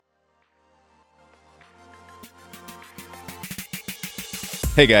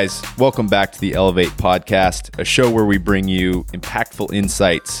Hey guys, welcome back to the Elevate Podcast, a show where we bring you impactful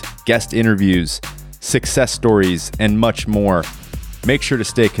insights, guest interviews, success stories, and much more. Make sure to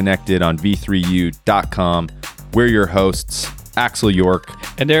stay connected on v3u.com. We're your hosts, Axel York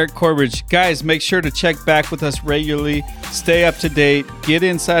and Eric Corbridge. Guys, make sure to check back with us regularly, stay up to date, get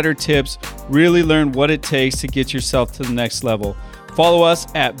insider tips, really learn what it takes to get yourself to the next level. Follow us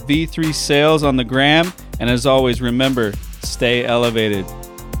at V3 Sales on the gram, and as always, remember, stay elevated.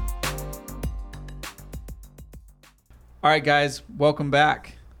 All right, guys, welcome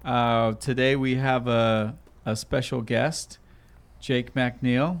back. Today we have a special guest, Jake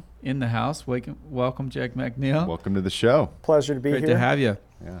McNeil, in the house. Welcome, Jake McNeil. Welcome to the show. Pleasure to be here. Great to have you.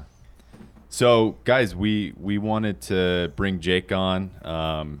 Yeah. So, guys, we wanted to bring Jake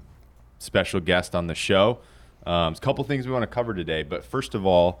on, special guest on the show. There's a couple things we want to cover today, but first of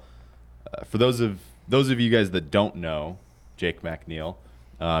all, for those of you guys that don't know Jake McNeil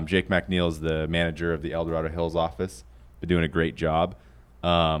is the manager of the El Dorado Hills office. Been doing a great job.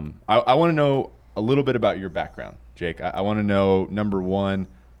 I want to know a little bit about your background, Jake. I want to know, number one,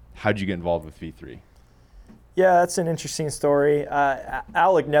 how'd you get involved with V3? Yeah, that's an interesting story.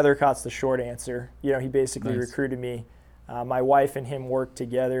 Alec Nethercott's the short answer. You know, he basically recruited me. My wife and him worked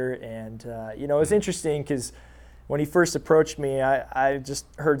together, and it was interesting because when he first approached me, I just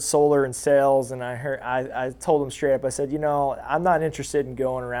heard solar and sales, and I told him straight up, I said, I'm not interested in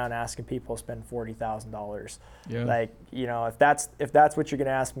going around asking people to spend $40,000. Yeah. Like, if that's what you're going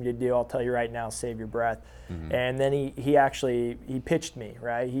to ask me to do, I'll tell you right now, save your breath. Mm-hmm. And then he pitched me,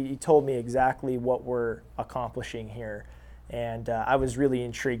 right? He told me exactly what we're accomplishing here. And I was really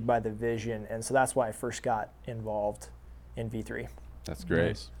intrigued by the vision. And so that's why I first got involved in V3. That's great.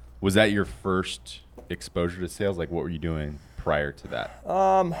 Nice. Was that your first exposure to sales? Like, what were you doing prior to that?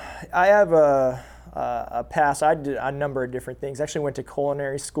 I have a past. I did a number of different things. Actually went to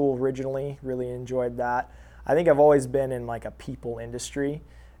culinary school originally. Really enjoyed that. I think I've always been in like a people industry.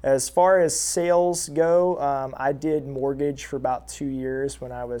 As far as sales go, I did mortgage for about 2 years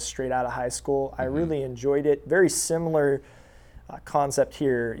when I was straight out of high school. Mm-hmm. I really enjoyed it. Very similar concept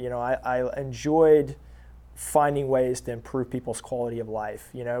here. I enjoyed finding ways to improve people's quality of life.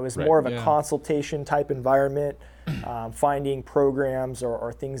 It was more of a consultation type environment, finding programs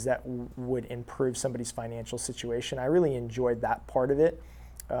or things that would improve somebody's financial situation. I really enjoyed that part of it.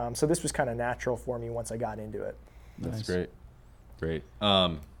 So this was kind of natural for me once I got into it. That's great.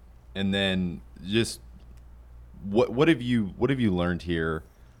 And then just what have you learned here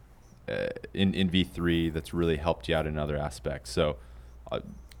in V3 that's really helped you out in other aspects? So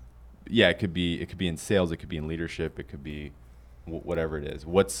it could be in sales, it could be in leadership, it could be whatever it is.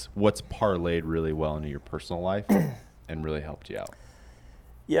 What's parlayed really well into your personal life and really helped you out?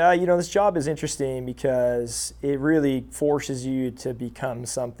 Yeah, this job is interesting because it really forces you to become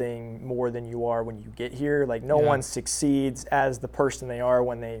something more than you are when you get here. Like no one succeeds as the person they are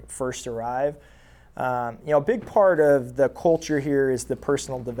when they first arrive. A big part of the culture here is the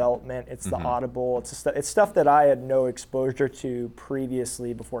personal development. It's the audible. It's stuff that I had no exposure to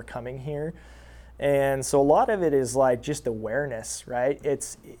previously before coming here. And so a lot of it is like just awareness, right?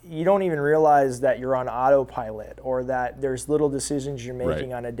 You don't even realize that you're on autopilot or that there's little decisions you're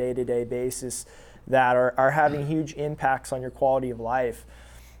making on a day-to-day basis that are having huge impacts on your quality of life.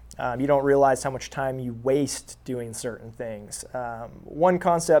 You don't realize how much time you waste doing certain things. One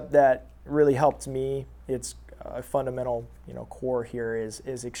concept that really helped me, it's a fundamental core here,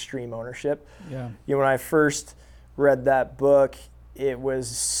 is extreme ownership. Yeah. When I first read that book, it was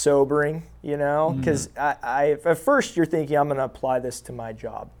sobering, because I at first you're thinking I'm going to apply this to my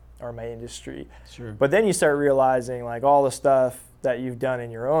job or my industry. Sure. But then you start realizing like all the stuff that you've done in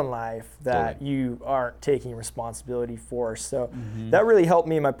your own life that you aren't taking responsibility for. So that really helped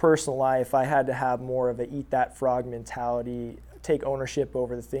me in my personal life. I had to have more of a eat that frog mentality, take ownership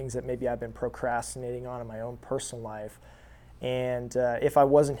over the things that maybe I've been procrastinating on in my own personal life. And if I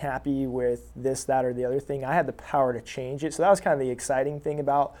wasn't happy with this, that, or the other thing, I had the power to change it. So that was kind of the exciting thing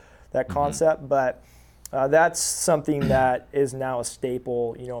about that concept. But that's something that is now a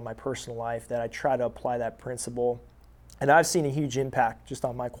staple, in my personal life, that I try to apply that principle. And I've seen a huge impact just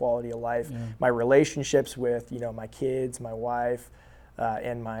on my quality of life, my relationships with, my kids, my wife,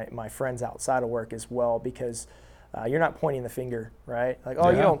 and my friends outside of work as well, because you're not pointing the finger, right? Like,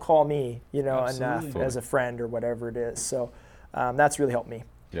 you don't call me, enough as a friend or whatever it is. So that's really helped me.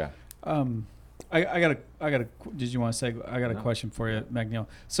 Yeah. I got a. Did you want to say? I got a question for you, McNeil.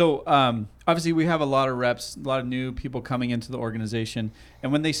 So obviously we have a lot of reps, a lot of new people coming into the organization,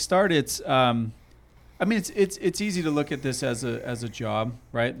 and when they start, it's easy to look at this as a job,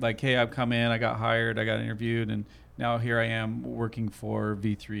 right? Like, hey, I've come in, I got hired, I got interviewed, and now here I am working for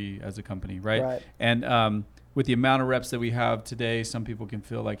V3 as a company, right? Right. And with the amount of reps that we have today, some people can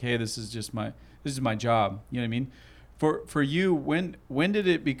feel like, hey, this is my job. You know what I mean? For you, when did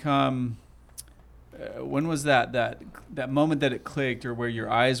it become? When was that moment that it clicked, or where your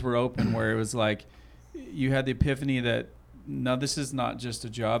eyes were open, where it was like you had the epiphany that no, this is not just a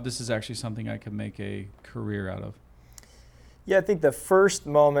job. This is actually something I could make a career out of. Yeah, I think the first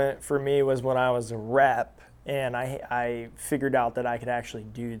moment for me was when I was a rep and I figured out that I could actually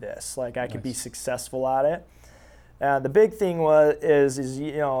do this. Like I could be successful at it. The big thing is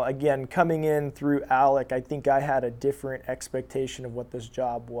you know, again, coming in through Alec, I think I had a different expectation of what this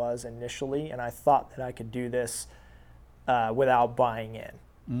job was initially, and I thought that I could do this without buying in.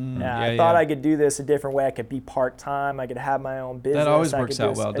 I thought I could do this a different way. I could be part-time. I could have my own business. That always works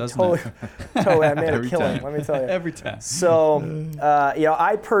out well, doesn't it? Totally, I made a killing, let me tell you. Every time. So, you know,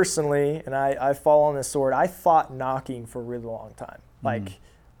 I personally, and I fall on this sword, I fought knocking for a really long time. Like,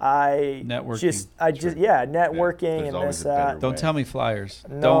 networking. Networking and this, that. Don't tell me flyers.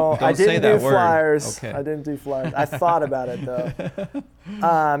 No, don't I didn't say that do word. flyers. Okay. I didn't do flyers. I thought about it though.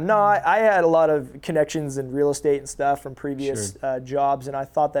 I had a lot of connections in real estate and stuff from previous jobs, and I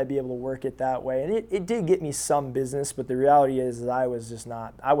thought that I'd be able to work it that way. And it did get me some business, but the reality is that I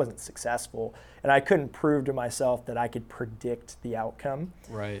wasn't successful, and I couldn't prove to myself that I could predict the outcome.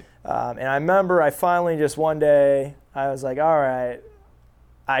 Right. And I remember I finally just one day, I was like, all right,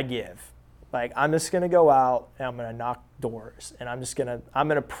 I give. Like, I'm just going to go out and I'm going to knock doors, and I'm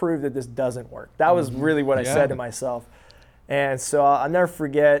going to prove that this doesn't work. That was really what I said to myself. And so I'll never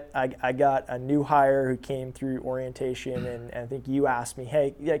forget, I got a new hire who came through orientation, and I think you asked me,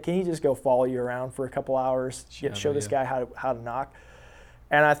 hey, can he just go follow you around for a couple hours, show this guy how to knock?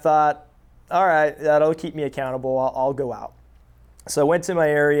 And I thought, all right, that'll keep me accountable. I'll go out. So I went to my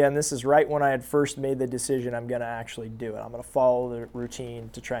area, and this is right when I had first made the decision I'm going to actually do it. I'm going to follow the routine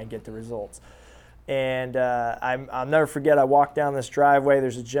to try and get the results. And I'll never forget, I walked down this driveway.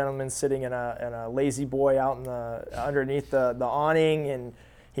 There's a gentleman sitting in a lazy boy out underneath the awning, and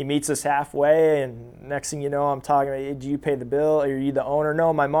he meets us halfway. And next thing you know, I'm talking about, hey, do you pay the bill? Are you the owner?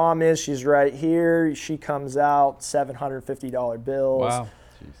 No, my mom is. She's right here. She comes out, $750 bills.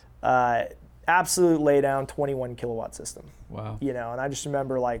 Wow. Absolute lay down 21 kilowatt system. Wow. You know, and I just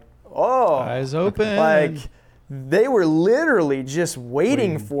remember like, oh, eyes open. Like they were literally just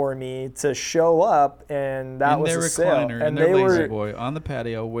waiting for me to show up, and that was a sale. And they were lazy boy on the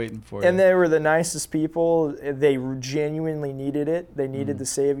patio waiting for you. And they were the nicest people. They genuinely needed it. They needed the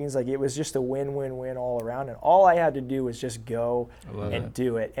savings. Like it was just a win-win-win all around. And all I had to do was just go and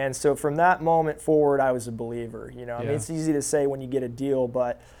do it. And so from that moment forward, I was a believer. You know, I mean, it's easy to say when you get a deal,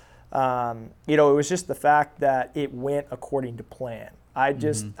 but you know, it was just the fact that it went according to plan. I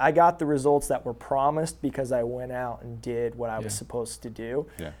got the results that were promised because I went out and did what I was supposed to do.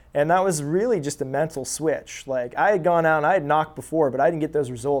 Yeah. And that was really just a mental switch. Like I had gone out and I had knocked before, but I didn't get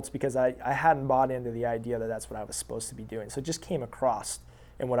those results because I hadn't bought into the idea that that's what I was supposed to be doing. So it just came across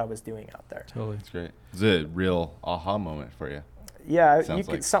in what I was doing out there. Totally. That's great. It's a real aha moment for you. Yeah, you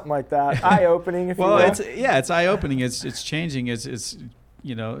could something like that. Eye-opening, if you will. Well, it's eye-opening. It's changing. It's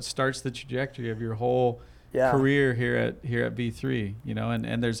you know, it starts the trajectory of your whole career here at V3, you know,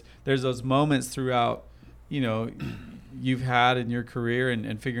 and there's those moments throughout, you know, you've had in your career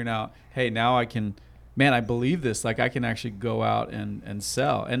and figuring out, hey, now I believe this, like I can actually go out and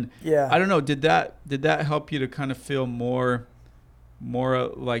sell. And I don't know, did that help you to kind of feel more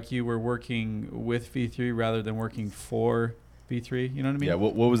like you were working with V3 rather than working for V3? You know what I mean? Yeah.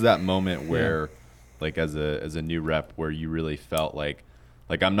 What was that moment where, like as a new rep, where you really felt like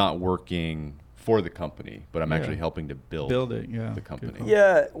I'm not working for the company, but I'm actually helping to build it, the company.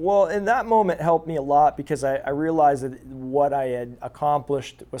 Yeah, well, and that moment helped me a lot because I realized that what I had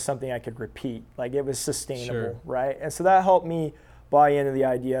accomplished was something I could repeat. Like it was sustainable, right? And so that helped me buy into the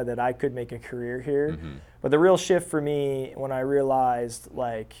idea that I could make a career here. Mm-hmm. But the real shift for me when I realized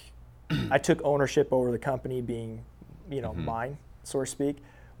like I took ownership over the company being, you know, mine, so to speak,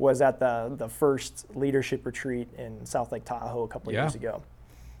 was at the first leadership retreat in South Lake Tahoe a couple of years ago.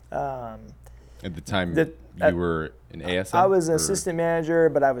 At the time, you were an ASM? I was an assistant manager,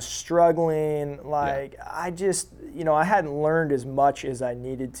 but I was struggling. Like, I just, you know, I hadn't learned as much as I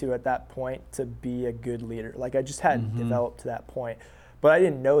needed to at that point to be a good leader. Like, I just hadn't developed to that point. But I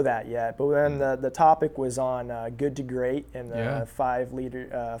didn't know that yet. But when the topic was on good to great and the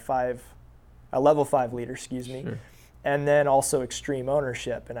level 5 leader, excuse me. Sure. And then also extreme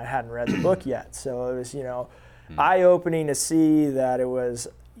ownership. And I hadn't read the book yet. So it was, you know, eye-opening to see that it was,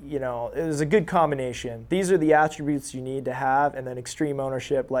 you know, it was a good combination. These are the attributes you need to have, and then extreme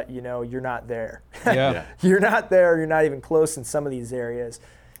ownership let you know you're not there. Yeah. You're not there. You're not even close in some of these areas.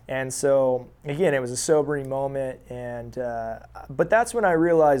 And so, again, it was a sobering moment. And but that's when I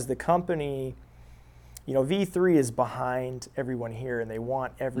realized the company, V3 is behind everyone here, and they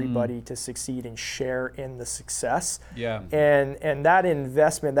want everybody to succeed and share in the success. Yeah. And that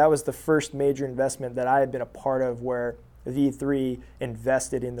investment, that was the first major investment that I had been a part of, where V3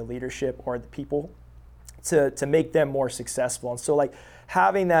 invested in the leadership or the people to make them more successful. And so, like,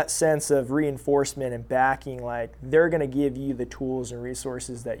 having that sense of reinforcement and backing, like, they're going to give you the tools and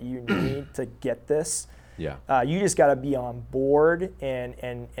resources that you need to get this. Yeah. You just got to be on board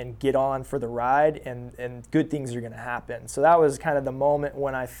and get on for the ride, and good things are going to happen. So that was kind of the moment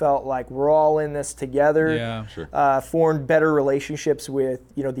when I felt like we're all in this together. Yeah, sure. Formed better relationships with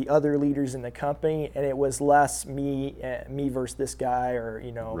the other leaders in the company, and it was less me versus this guy, or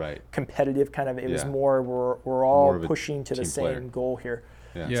Right. competitive kind of. It was Yeah. more we're all More of a pushing to the team same player. goal here.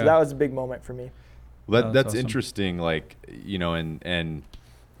 Yeah. Yeah. So that was a big moment for me. Well, Oh, that's that's awesome. interesting. Like, and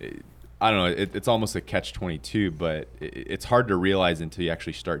I don't know. It's almost a catch-22, but it's hard to realize until you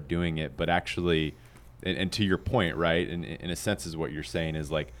actually start doing it. But actually, and to your point, right? And in a sense, is what you're saying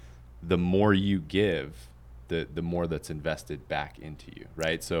is, like, the more you give, the more that's invested back into you,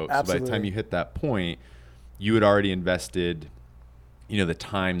 right? So by the time you hit that point, you had already invested, the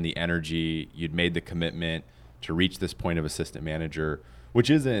time, the energy. You'd made the commitment to reach this point of assistant manager, which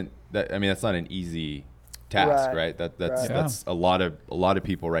isn't that. I mean, that's not an easy task, right? That's a lot of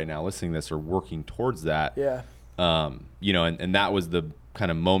people right now listening to this are working towards that. Yeah. And that was the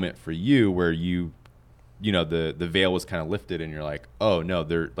kind of moment for you where the veil was kind of lifted, and you're like, oh no,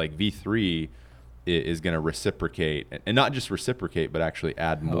 they're like, V3 is going to reciprocate, and not just reciprocate, but actually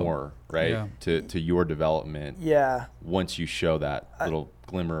add more, right? Yeah. To your development. Yeah. Once you show that little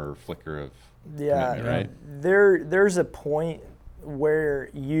glimmer or flicker of Yeah. commitment, right? There's a point where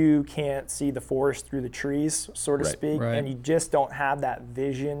you can't see the forest through the trees, so to speak, Right. and you just don't have that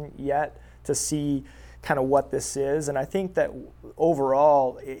vision yet to see kind of what this is. And I think that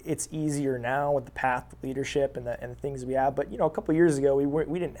overall, it's easier now with the path to leadership and the things we have. But a couple of years ago,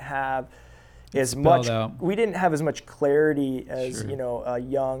 we didn't have as much. We didn't have as much clarity as a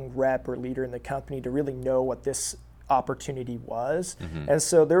young rep or leader in the company to really know what this opportunity was. And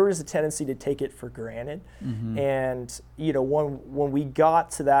so there was a tendency to take it for granted. And when we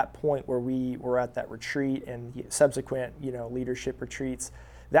got to that point where we were at that retreat and subsequent leadership retreats,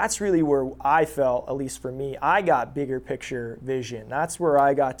 that's really where I felt, at least for me, I got bigger picture vision. That's where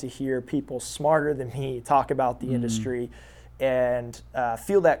I got to hear people smarter than me talk about the industry, and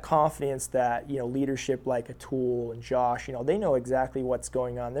feel that confidence that leadership like Atul and Josh, they know exactly what's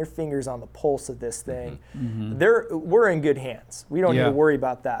going on. Their fingers on the pulse of this thing. We're in good hands. We don't need to worry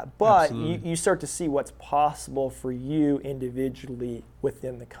about that. But you start to see what's possible for you individually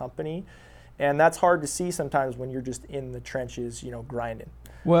within the company, and that's hard to see sometimes when you're just in the trenches, grinding.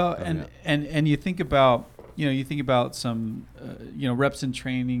 Well, and you think about some reps in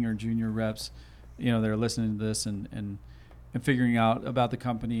training or junior reps, they're listening to this and figuring out about the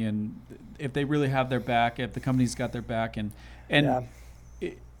company, and if they really have their back, if the company's got their back, I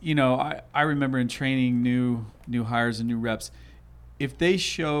remember in training new hires and new reps, if they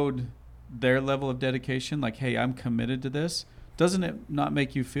showed their level of dedication, like, hey, I'm committed to this, doesn't it not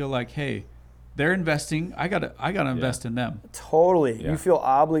make you feel like, hey, they're investing, I gotta invest in them? Totally. You feel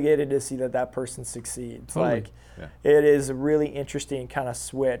obligated to see that person succeeds. Totally. It is a really interesting kind of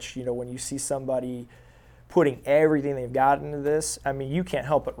switch, when you see somebody putting everything they've got into this. I mean, you can't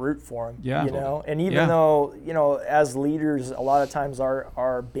help but root for them. And even though as leaders, a lot of times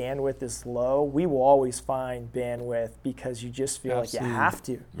our bandwidth is low, we will always find bandwidth, because you just feel like you have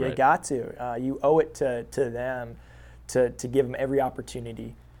to. You got to. You owe it to them to give them every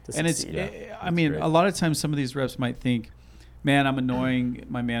opportunity to succeed. And a lot of times some of these reps might think, man, I'm annoying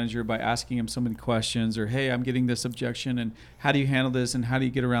my manager by asking him so many questions, or, hey, I'm getting this objection, and how do you handle this, and how do you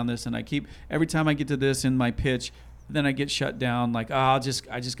get around this? And every time I get to this in my pitch, then I get shut down, like, I just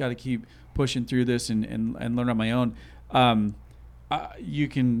got to keep pushing through this and learn on my own. You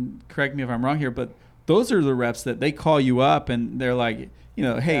can correct me if I'm wrong here, but those are the reps that they call you up and they're like,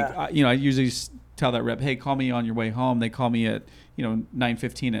 hey, I usually tell that rep, hey, call me on your way home. They call me at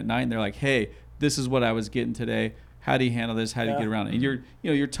 9:15 at night, and they're like, hey, this is what I was getting today. How do you handle this? How do you get around it? And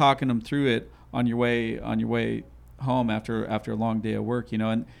you're talking them through it on your way home after a long day of work,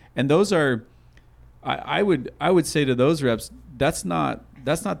 and those are, I would say to those reps, that's not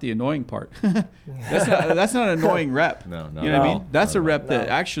the annoying part. that's not an annoying rep. No. You know what I mean? That's a rep that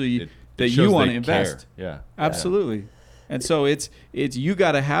actually that you want to invest. Care. Yeah. Absolutely. And so it's you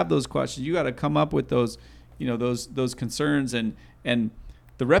got to have those questions. You got to come up with those, those concerns, and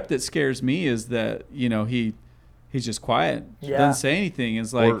The rep that scares me is that, he's just quiet. Yeah. Doesn't say anything.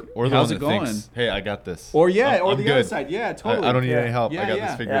 It's like, or the how's one it that going? thinks, hey, I got this. Or I'm the good. other side. Yeah, totally. I don't need any help. Yeah, I got yeah.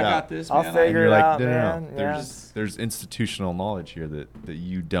 this figured I out. got this, I'll man. figure You're it like, out, no. man. There's institutional knowledge here that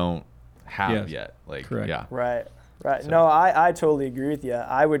you don't have yet. Like, Correct. yeah. Right. So- No, I totally agree with you.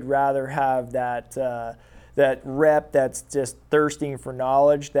 I would rather have that that rep that's just thirsting for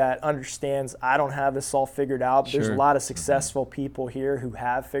knowledge, that understands I don't have this all figured out. But there's a Sure. lot of successful people here who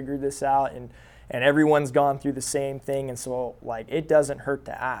have figured this out, and everyone's gone through the same thing. And so, like, it doesn't hurt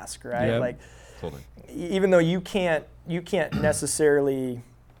to ask, right? Yep. Like, Totally. even though you can't necessarily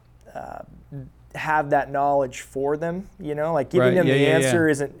have that knowledge for them, like giving Right. them Yeah, the yeah, yeah. answer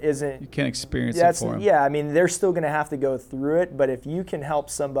isn't You can't experience it for them. yeah, I mean, they're still going to have to go through it, but if you can help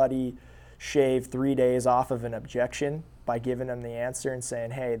somebody shave 3 days off of an objection by giving them the answer and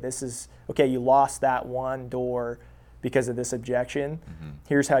saying, hey, this is okay, you lost that one door because of this objection,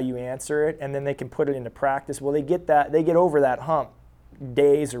 here's how you answer it, and then they can put it into practice. Well, they get over that hump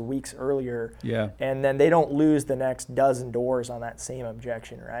days or weeks earlier, and then they don't lose the next dozen doors on that same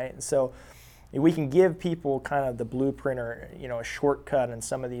objection, right? And so we can give people kind of the blueprint or a shortcut in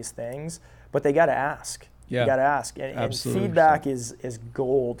some of these things, but they got to ask. Yeah. You got to ask, and Absolutely. feedback is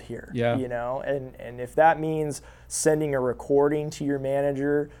gold here. Yeah. And if that means sending a recording to your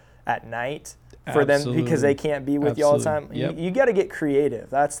manager at night for them Absolutely. because they can't be with you all the time, Yep. you got to get creative.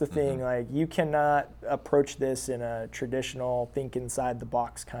 That's the thing. Like, you cannot approach this in a traditional think inside the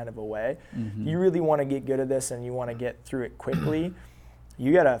box kind of a way. You really want to get good at this and you want to get through it quickly.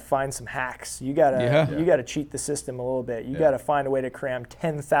 You got to find some hacks. You got to cheat the system a little bit. You got to find a way to cram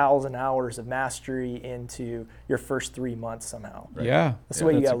 10,000 hours of mastery into your first 3 months somehow. Right. Yeah. That's the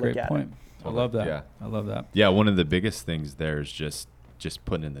way you got to a look great at point. it. I love that. Yeah. I love that. Yeah, one of the biggest things there is just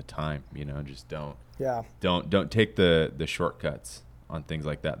putting in the time, just don't take the shortcuts on things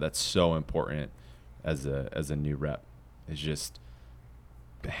like that. That's so important as a new rep. Is just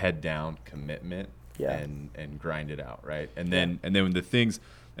head down commitment and grind it out, right? And then when the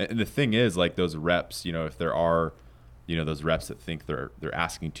thing is, like, those reps, if there are those reps that think they're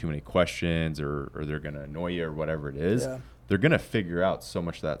asking too many questions or they're going to annoy you or whatever it is, they're going to figure out so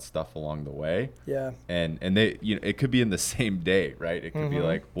much of that stuff along the way. Yeah. And they, it could be in the same day, right? It could be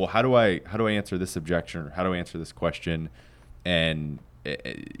like, well, how do I answer this objection, or how do I answer this question? And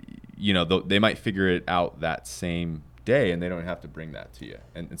they might figure it out that same day, and they don't have to bring that to you.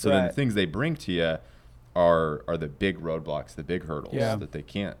 And so then the things they bring to you are the big roadblocks, the big hurdles that they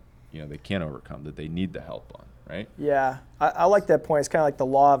can't overcome, that they need the help on. Right? Yeah, I like that point. It's kind of like the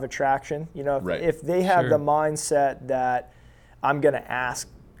law of attraction. If they have the mindset that I'm going to ask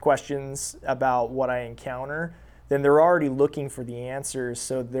questions about what I encounter, then they're already looking for the answers.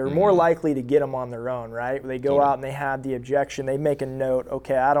 So they're more likely to get them on their own, right? They go out and they have the objection. They make a note,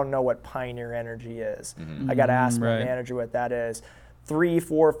 okay, I don't know what Pioneer Energy is. I got to ask my manager what that is. 3,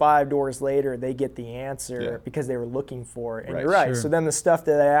 4, 5 doors later, they get the answer because they were looking for it. And you're right. Sure. So then the stuff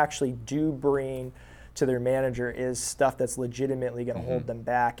that they actually do bring to their manager is stuff that's legitimately going to hold them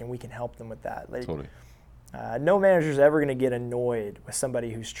back, and we can help them with that. Totally. No manager's ever going to get annoyed with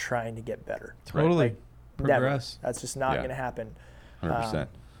somebody who's trying to get better. Totally. Progress. Never. That's just not going to happen. 100%.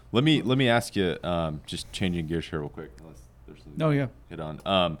 Let me ask you, just changing gears here real quick. Hit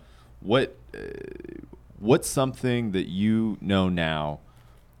on. What's something that you know now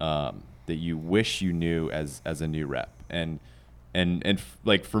that you wish you knew as a new rep? And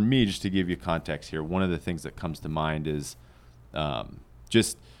like, for me, just to give you context here, one of the things that comes to mind is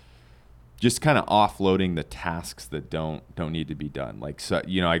just kind of offloading the tasks that don't need to be done. Like, so,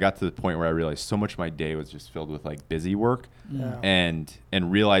 I got to the point where I realized so much of my day was just filled with, like, busy work, and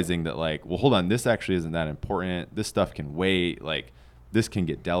realizing that, like, well, hold on, this actually isn't that important. This stuff can wait. Like, this can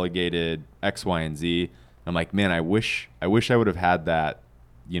get delegated, X, Y, and Z. I'm like, man, I wish I would have had that,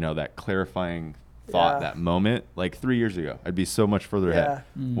 that clarifying thought, that moment, like 3 years ago. I'd be so much further ahead.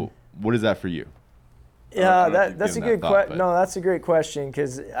 Well, what is that for you? Yeah, that's a good question. No, that's a great question,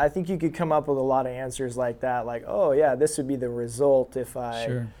 because I think you could come up with a lot of answers like that. Like, oh yeah, this would be the result if I.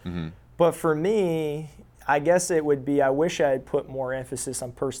 Sure. But for me, I guess it would be, I wish I had put more emphasis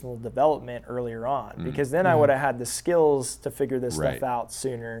on personal development earlier on, because then I would have had the skills to figure this stuff out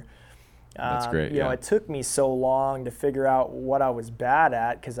sooner. That's great. It took me so long to figure out what I was bad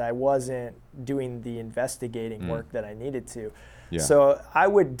at because I wasn't doing the investigating work that I needed to. Yeah. So I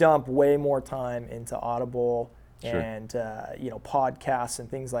would dump way more time into Audible and podcasts and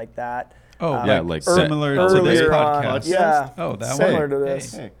things like that. like similar to this earlier podcast. on. Yeah. Oh, that similar one. to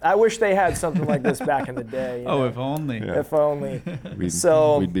this. Hey. I wish they had something like this back in the day. If only. Yeah. If only.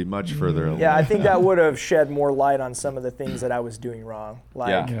 We'd be much further along. Yeah, I think that would have shed more light on some of the things that I was doing wrong,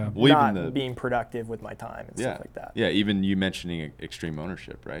 like Well, not being productive with my time and stuff like that. Yeah, even you mentioning extreme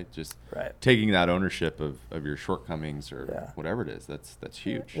ownership, right? Just taking that ownership of your shortcomings or whatever it is. That's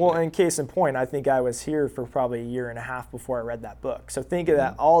huge. Well, in case in point, I think I was here for probably a year and a half before I read that book. So think of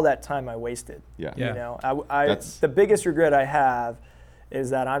that, all that time I wasted. Yeah. You know, the biggest regret I have is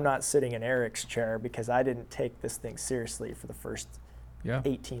that I'm not sitting in Eric's chair because I didn't take this thing seriously for the first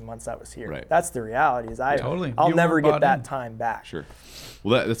 18 months I was here. Right. That's the reality. Is I'll You never were get bought that in. time back. Sure.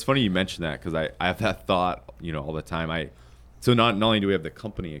 Well, that's funny you mentioned that because I have that thought, all the time. So not only do we have the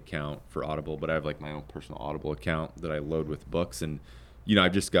company account for Audible, but I have like my own personal Audible account that I load with books, and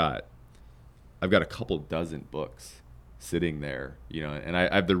I've got a couple dozen books sitting there, and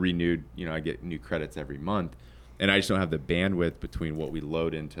I have the renewed, I get new credits every month, and I just don't have the bandwidth between what we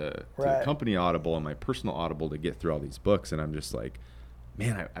load into the company Audible and my personal Audible to get through all these books, and I'm just like,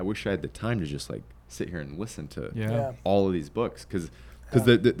 man, I wish I had the time to just like sit here and listen to all of these books, because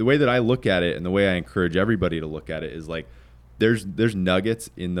the way that I look at it and the way I encourage everybody to look at it is like there's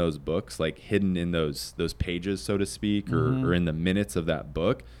nuggets in those books, like hidden in those pages, so to speak, or in the minutes of that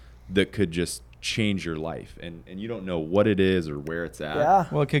book that could just change your life, and you don't know what it is or where it's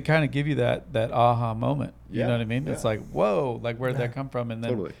at. Well, it could kind of give you that aha moment. You know what I mean? It's like, whoa, like where did that come from? And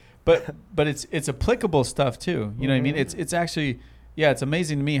then Totally. but it's applicable stuff too. You know what I mean? It's actually it's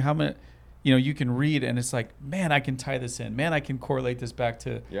amazing to me how many you can read and it's like, man, I can tie this in. Man, I can correlate this back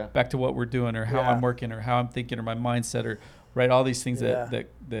to what we're doing or how I'm working or how I'm thinking or my mindset or all these things that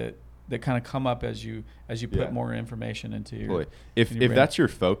kind of come up as you put more information into your. Totally. If that's your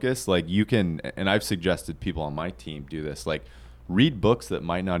focus, like you can, and I've suggested people on my team do this, like read books that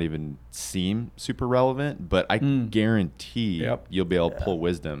might not even seem super relevant, but I guarantee you'll be able to pull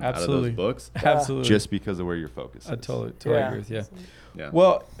wisdom out of those books. Absolutely. Just because of where your focus is. I totally agree with you. Yeah.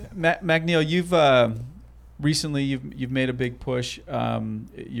 Well, MacNeil, you've recently you've made a big push.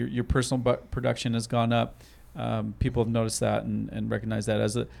 Your personal production has gone up. People have noticed that and recognized that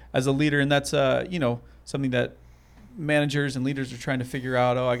as a leader, and that's something that managers and leaders are trying to figure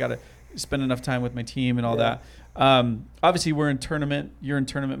out. I got to spend enough time with my team and all that. Obviously, we're in tournament. You're in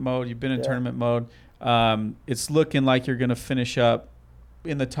tournament mode. You've been in tournament mode. It's looking like you're going to finish up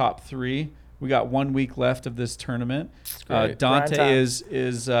in the top 3. We got 1 week left of this tournament. Dante is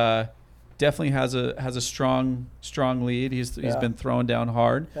definitely has a strong lead. He's been throwing down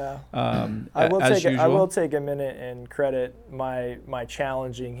hard. I will take a minute and credit my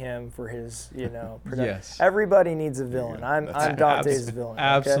challenging him for his production. Yes. Everybody needs a villain. I'm Dante's villain. Okay?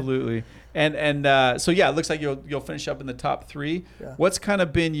 Absolutely. And so it looks like you'll finish up in the top 3. What's kind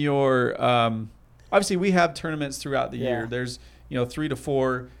of been your obviously we have tournaments throughout the year. There's 3 to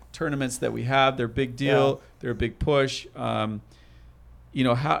 4 tournaments that we have. They're a big deal. They're a big push. How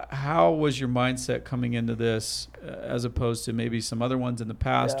was your mindset coming into this as opposed to maybe some other ones in the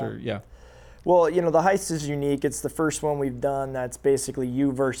past Well, the heist is unique. It's the first one we've done that's basically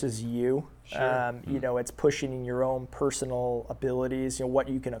you versus you. Sure. It's pushing in your own personal abilities, what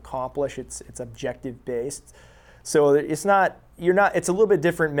you can accomplish. It's objective based. So it's a little bit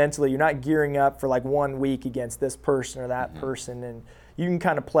different mentally. You're not gearing up for like 1 week against this person or that person, and you can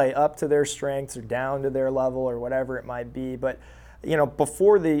kind of play up to their strengths or down to their level or whatever it might be. But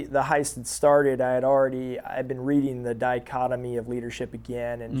before the heist had started, I'd been reading The Dichotomy of Leadership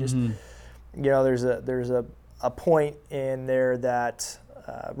again, and just there's a point in there that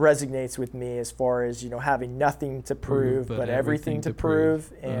resonates with me as far as having nothing to prove but everything to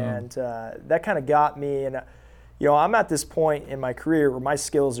prove, and that kind of got me. And I'm at this point in my career where my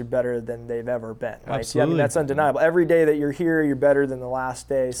skills are better than they've ever been. Right? Absolutely. That's undeniable. Every day that you're here, you're better than the last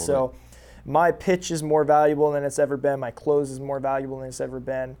day. Totally. So my pitch is more valuable than it's ever been. My close is more valuable than it's ever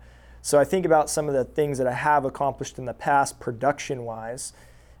been. So I think about some of the things that I have accomplished in the past production-wise,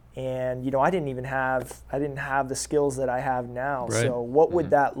 and I didn't have the skills that I have now. Right. So what would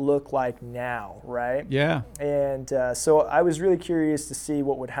that look like now, right? Yeah. And so I was really curious to see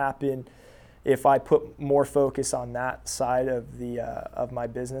what would happen if I put more focus on that side of the of my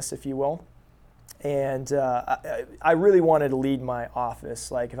business, if you will. And I really wanted to lead my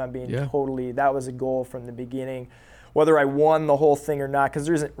office. Like, if I'm being that was a goal from the beginning. Whether I won the whole thing or not, because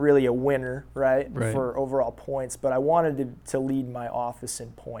there isn't really a winner, right, for overall points. But I wanted to lead my office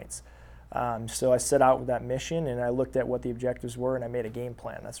in points. So I set out with that mission, and I looked at what the objectives were, and I made a game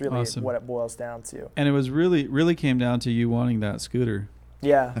plan. That's really what it boils down to. And it was really came down to you wanting that scooter.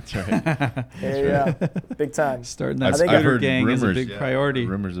 Yeah. That's right. Yeah. Big time. Starting that think scooter heard gang is a rumors, big priority.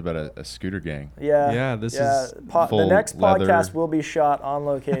 Rumors about a scooter gang. Yeah. Yeah, this is the full next leather. podcast will be shot on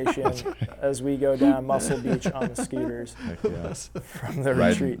location as we go down Muscle Beach on the scooters Heck yeah. from the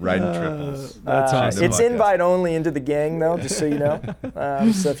retreat. Riding triples. That's awesome. It's Podcast. invite only into the gang, though, just so you know.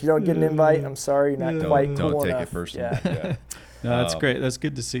 So if you don't get an invite, I'm sorry, you're not quite cool Don't take enough. it personally. Yeah. Yeah. No, that's great. That's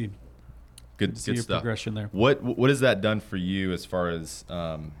good to see. Good See your stuff. progression there. What has that done for you as far as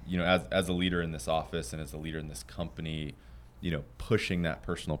as a leader in this office and as a leader in this company, pushing that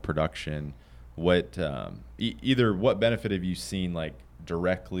personal production? What either what benefit have you seen like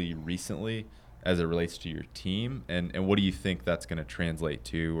directly recently as it relates to your team, and what do you think that's going to translate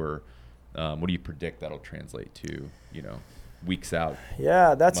to, or what do you predict that'll translate to? Weeks out.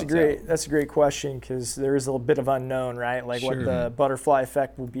 Yeah, that's a months great question, because there is a little bit of unknown, right? Like what Sure. the butterfly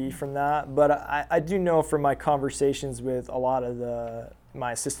effect will be from that. But I do know from my conversations with a lot of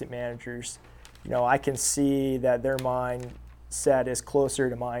my assistant managers, I can see that their mindset is closer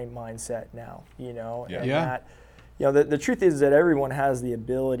to my mindset now. And Yeah. that the truth is that everyone has the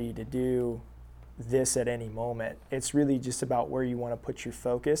ability to do this at any moment. It's really just about where you want to put your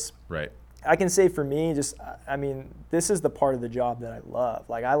focus. Right. I can say for me, this is the part of the job that I love.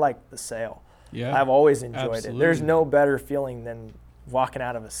 Like, I like the sale. Yeah. I've always enjoyed Absolutely. it. There's no better feeling than walking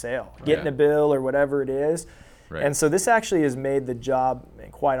out of a sale, getting a bill or whatever it is. Right. And so this actually has made the job,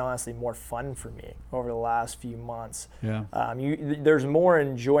 quite honestly, more fun for me over the last few months. Yeah. There's more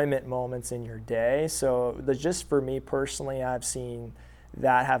enjoyment moments in your day. So just for me personally, I've seen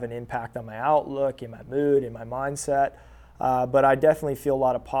that have an impact on my outlook, in my mood, in my mindset. But I definitely feel a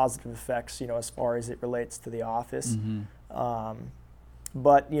lot of positive effects, as far as it relates to the office. Mm-hmm.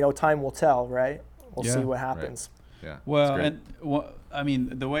 But time will tell, right? We'll Yeah. see what happens. Yeah. Well, That's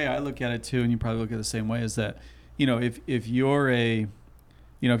great. the way I look at it too, and you probably look at it the same way, is that if you're a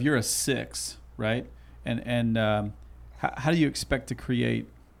 6, right, and how do you expect to create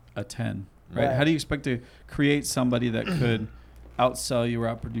a 10, right? Right. How do you expect to create somebody that could outsell you or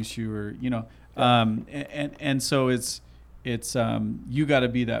outproduce you, or and so it's you got to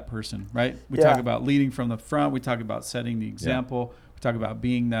be that person, right? We talk about leading from the front. We talk about setting the example. We talk about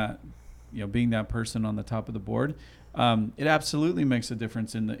being that person on the top of the board. It absolutely makes a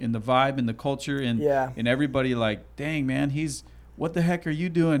difference in the vibe, in the culture, in everybody. Like, dang man, what the heck are you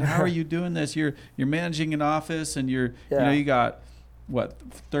doing? How are you doing this? You're managing an office, and you got what,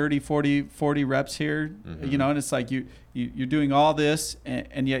 30, 40 reps here, Mm-hmm. and it's like you're doing all this,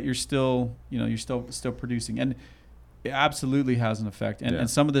 and yet you're still still producing, and it absolutely has an effect. And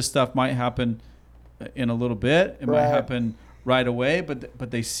some of this stuff might happen in a little bit. It might happen right away,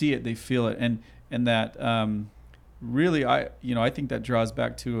 but they see it, they feel it, and that really I think that draws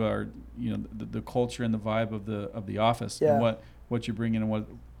back to our the culture and the vibe of the office, and what you're bringing, and what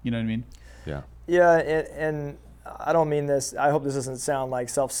what I mean. Yeah, and I don't mean this, I hope this doesn't sound like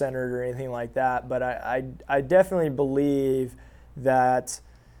self-centered or anything like that, but I definitely believe that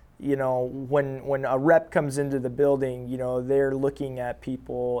when a rep comes into the building, they're looking at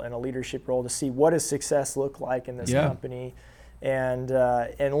people in a leadership role to see what does success look like in this company. And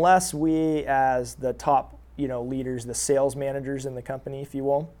unless we, as the top leaders, the sales managers in the company, if you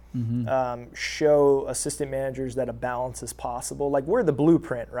will, show assistant managers that a balance is possible. Like, we're the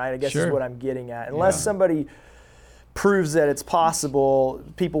blueprint, right? I guess is what I'm getting at. Unless somebody proves that it's possible,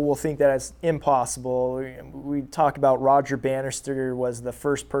 people will think that it's impossible. We talk about Roger Bannister was the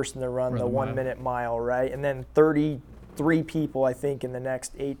first person to run the 1 minute mile, right? And then 33 people, I think, in the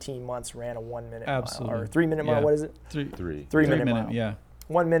next 18 months ran a 1 minute mile, or 3 minute mile. What is it? 3 minute mile. Yeah.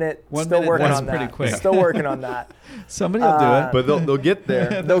 1 minute. 1 still minute, working that's on pretty that. quick. Still working on that. Somebody will do it. But they'll get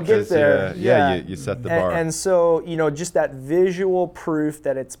there. They'll get there. You set the bar. And so, just that visual proof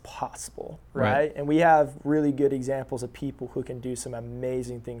that it's possible, right? And we have really good examples of people who can do some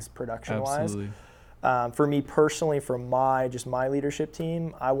amazing things production-wise. Absolutely. For me personally, for my leadership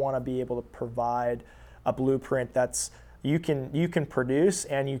team, I want to be able to provide a blueprint that's you can produce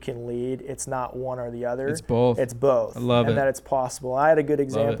and you can lead. It's not one or the other. It's both. It's both. I love and it. that it's possible. I had a good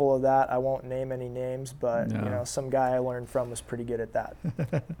example of that. I won't name any names, but some guy I learned from was pretty good at that.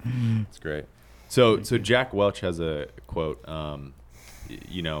 That's great. So Jack Welch has a quote.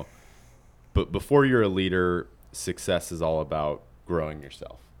 But before you're a leader, success is all about growing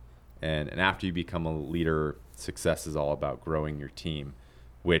yourself, and after you become a leader, success is all about growing your team,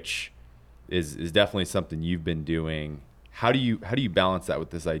 which is definitely something you've been doing. How do you balance that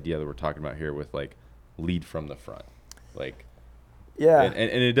with this idea that we're talking about here, with like lead from the front, like and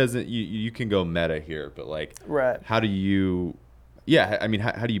it doesn't, you can go meta here, but like how do you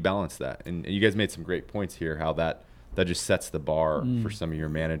how do you balance that? And you guys made some great points here, how that that just sets the bar for some of your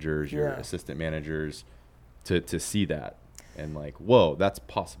managers, your Yeah. assistant managers, to see that and like, whoa, that's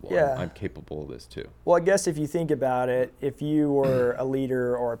possible. Yeah. I'm capable of this too. Well, I guess if you think about it, if you were a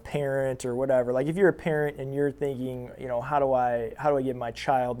leader or a parent or whatever, like if you're a parent and you're thinking, you know, how do I give my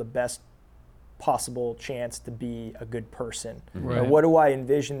child the best possible chance to be a good person? You know, Right. what do I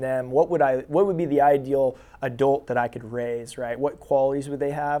envision them? What would be the ideal adult that I could raise, right? What qualities would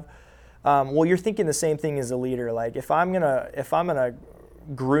they have? Well, you're thinking the same thing as a leader. Like if I'm gonna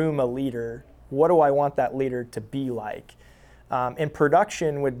groom a leader, what do I want that leader to be like? And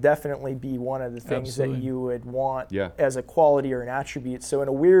production would definitely be one of the things Absolutely. that you would want Yeah. as a quality or an attribute. So in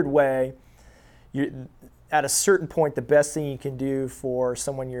a weird way, you at a certain point, the best thing you can do for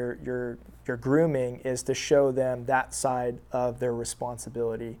someone you're grooming is to show them that side of their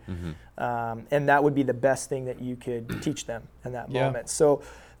responsibility, and that would be the best thing that you could teach them in that Yeah. moment. So,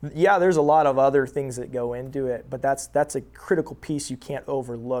 yeah, there's a lot of other things that go into it, but that's a critical piece you can't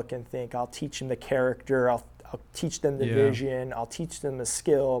overlook and think I'll teach them the character, I'll teach them the Yeah. vision, I'll teach them the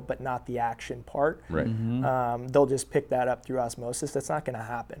skill, but not the action part. Right. They'll just pick that up through osmosis. That's not going to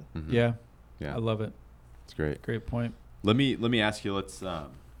happen. Yeah. Yeah. I love it. It's great. Great point. Let me ask you.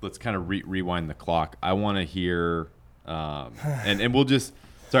 Let's kind of rewind the clock. I want to hear, and we'll just.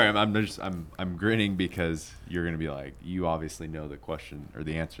 Sorry, I'm grinning because you're gonna be like, you obviously know the question or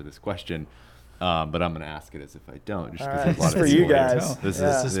the answer to this question, but I'm gonna ask it as if I don't. Just All 'cause right, there's a lot this is of for you people here. guys. This Yeah.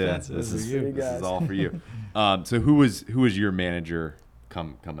 is Suspense this is is for you. You this is guys. all for you. So who was your manager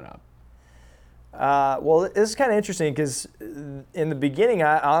coming up? Well, this is kind of interesting because in the beginning,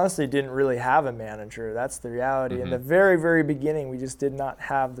 I honestly didn't really have a manager. That's the reality. In the very, very beginning, we just did not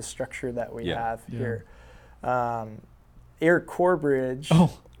have the structure that we Yeah. have Yeah. here. Eric Corbridge What?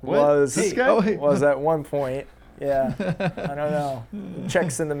 was This guy? was at one point. Yeah, I don't know.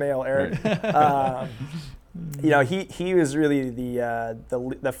 Checks in the mail, Eric. You know, he was really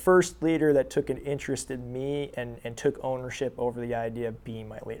the first leader that took an interest in me and took ownership over the idea of being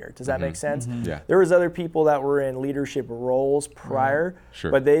my leader. Does that make sense? Yeah. There was other people that were in leadership roles prior, Sure.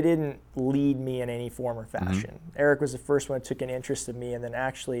 but they didn't lead me in any form or fashion. Eric was the first one that took an interest in me and then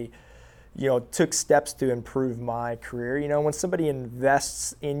actually, you know, took steps to improve my career. You know, when somebody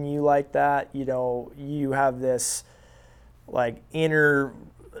invests in you like that, you know, you have this like inner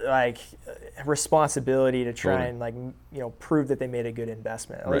responsibility to try Totally. and like, you know, prove that they made a good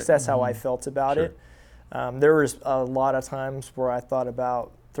investment. At Right. least that's how I felt about Sure. it. There was a lot of times where I thought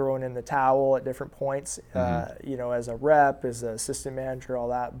about throwing in the towel at different points, you know, as a rep, as an assistant manager, all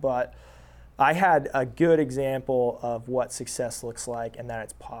that. But I had a good example of what success looks like and that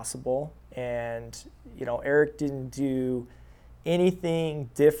it's possible. And, you know, Eric didn't do anything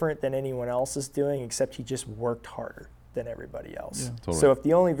different than anyone else is doing, except he just worked harder than everybody else. Yeah. Totally. So if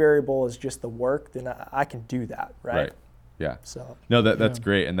the only variable is just the work, then I can do that, right? Right. Yeah. So No, that's Yeah.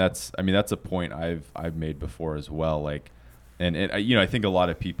 great, and that's a point I've made before as well. Like, and you know, I think a lot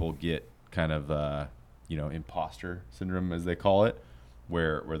of people get kind of you know, imposter syndrome as they call it,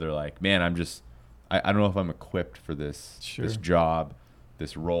 where they're like, man, I don't know if I'm equipped for this this job,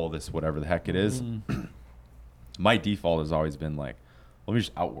 this role, this whatever the heck it is. My default has always been like, let me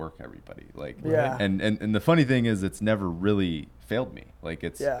just outwork everybody. Like, Yeah. and the funny thing is, it's never really failed me. Like,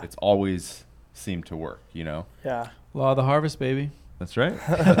 it's always seemed to work. You know. yeah, Law of the harvest, baby. That's right.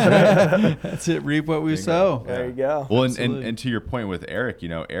 That's it. Reap what we sow. there you go. Well, Absolutely. and to your point with Eric, you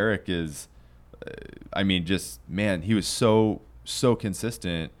know, Eric is, I mean, just man, he was so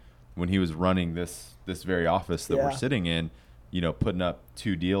consistent when he was running this very office that we're Yeah. sitting in. You know, putting up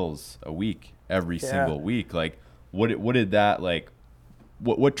 2 deals a week every Yeah. single week. Like, what did that like?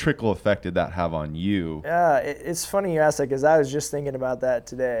 What trickle effect did that have on you? Yeah, it's funny you ask that because I was just thinking about that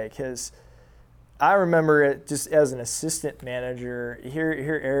today. Because I remember it just as an assistant manager. Here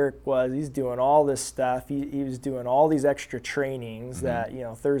Eric was. He's doing all this stuff. He was doing all these extra trainings that, you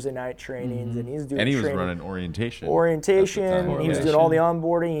know, Thursday night trainings, and he's doing. And he was training. running orientation. Orientation. at He was the doing all the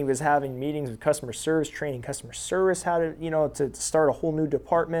onboarding. He was having meetings with customer service, training customer service how to, you know, to start a whole new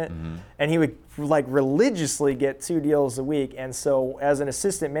department. And he would like religiously get 2 deals a week. And so as an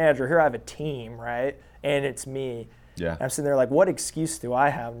assistant manager, here I have a team, right? And it's me. Yeah. I'm sitting there like, what excuse do I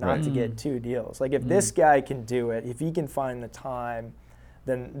have not Right. to get 2 deals? Like if this guy can do it, if he can find the time,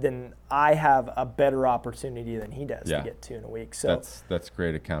 then I have a better opportunity than he does Yeah. to get 2 in a week. So That's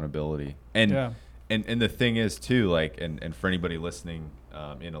great accountability. And Yeah. and the thing is too, like, and for anybody listening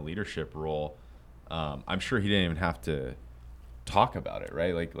in a leadership role, I'm sure he didn't even have to talk about it,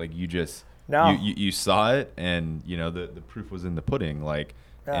 right? Like you just No. you saw it, and you know the proof was in the pudding. Like,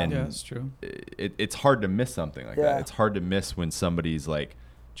 and Yeah, it's true. it's hard to miss something like Yeah. that. It's hard to miss when somebody's like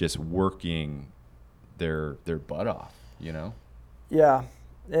just working their butt off, you know? Yeah.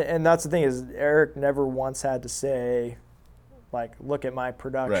 And that's the thing is Eric never once had to say, like, look at my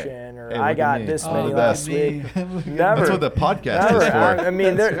production, or Hey, I look at got me. this Oh, many the last best. week. Never. That's what the podcast Never. is for. I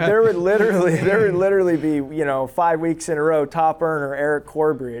mean, there would literally be, you know, 5 weeks in a row top earner Eric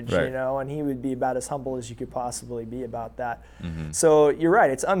Corbridge, Right. you know, and he would be about as humble as you could possibly be about that. Mm-hmm. So you're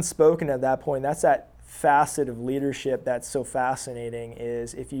right. It's unspoken at that point. That's that facet of leadership that's so fascinating,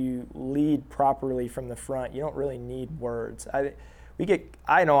 is if you lead properly from the front, you don't really need words.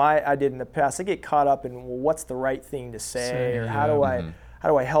 I know I did in the past. I get caught up in, well, what's the right thing to say, or how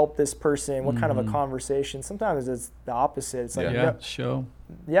do I help this person? What kind of a conversation? Sometimes it's the opposite. It's like, show.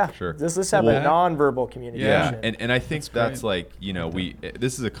 Sure. Let's have a nonverbal communication. Yeah, and I think that's like, you know,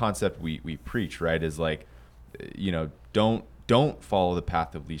 this is a concept we preach, right? Is like, you know, don't follow the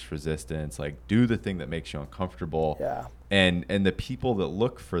path of least resistance. Like, do the thing that makes you uncomfortable. Yeah. And the people that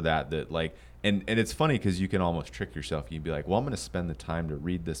look for that like, and it's funny because you can almost trick yourself. You'd be like, well, I'm going to spend the time to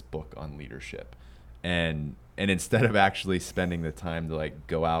read this book on leadership, and instead of actually spending the time to like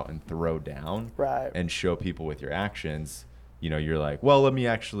go out and throw down, right, and show people with your actions, you know, you're like, well, let me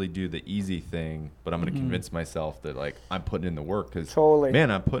actually do the easy thing, but I'm going to convince myself that like I'm putting in the work, because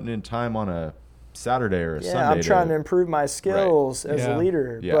man, I'm putting in time on a Saturday or a Sunday. I'm trying to improve my skills as a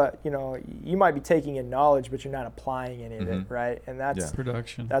leader, Yeah. but you know, you might be taking in knowledge, but you're not applying any of it, right? And that's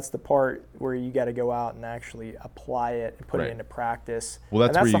production. That's the part where you got to go out and actually apply it and put it into practice. Well,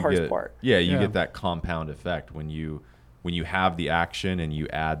 that's and where the you hardest get part. Yeah, you get that compound effect when you have the action and you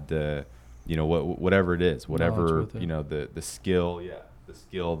add the, you know, whatever it is, whatever, you know, the skill,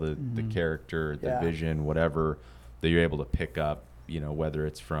 the character, the vision, whatever that you're able to pick up, you know, whether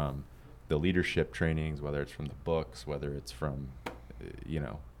it's from the leadership trainings, whether it's from the books, whether it's from, you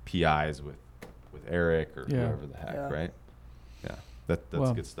know, PIs with Eric or whoever the heck, right? Yeah,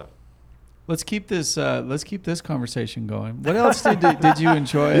 that's good stuff. Let's keep this conversation going. What else did you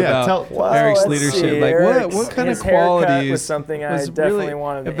enjoy about Eric's leadership? Like what kind of qualities was something I definitely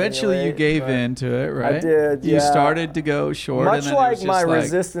wanted to eventually emulate, you gave into it, right? I did. You started to go short. Much and then like it was my just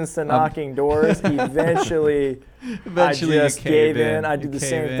resistance to knocking doors, eventually I just gave in. I did the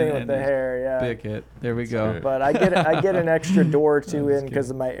same thing with the hair. Yeah. Pick it. There we go. But I get an extra door or two in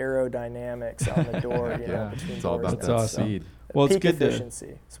because of my aerodynamics on the door. You know, between it's all doors. about that speed. Well, it's peak good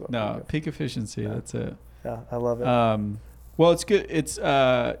efficiency. Peak efficiency. That's it. Yeah, I love it. Well, it's good. It's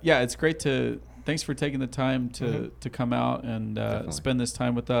it's great to. Thanks for taking the time to come out and spend this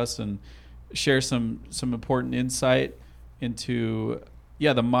time with us and share some important insight into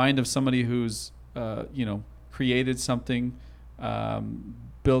the mind of somebody who's created something,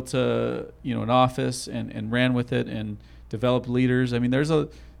 built an office and ran with it and developed leaders. I mean, there's a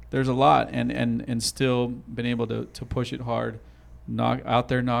lot, and still been able to push it hard,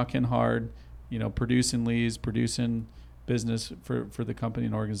 knocking hard, producing leads, producing business for the company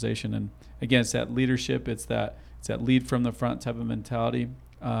and organization. And again, it's that leadership, it's that lead from the front type of mentality.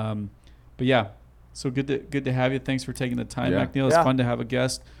 But yeah, so good to have you. Thanks for taking the time, McNeil. It's fun to have a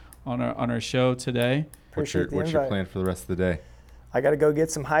guest on our show today. What's your plan for the rest of the day? I got to go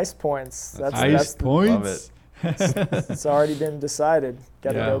get some heist points. Heist points. Love it. It's already been decided.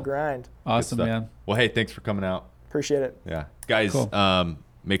 Got to go grind. Awesome, man. Well, hey, thanks for coming out. Appreciate it. Yeah. Guys, cool.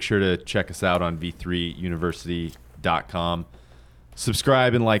 Make sure to check us out on v3university.com.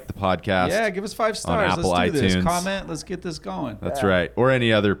 Subscribe and like the podcast. Yeah, give us 5 stars. On Apple, Let's do iTunes. this. Comment. Let's get this going. That's right. Or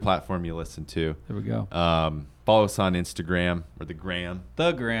any other platform you listen to. There we go. Follow us on Instagram or the Gram.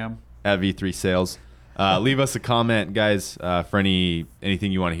 The Gram. At V3 Sales. Leave us a comment, guys, for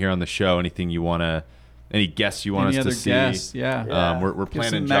anything you want to hear on the show, any guests you want us to see. Guests, we're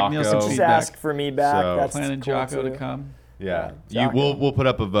planning Jocko. Just ask for me back. So, that's planning cool Jocko too. to come. Yeah. We'll put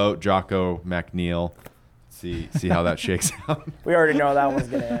up a vote, Jocko McNeil. See how that shakes out. We already know that one's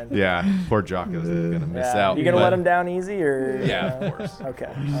gonna end. Yeah, poor Jocko's gonna miss out. You gonna let him down easy, or? Yeah, of course.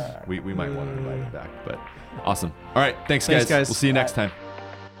 Okay. We might want to invite him back, but awesome. All right, thanks guys. We'll see you next time.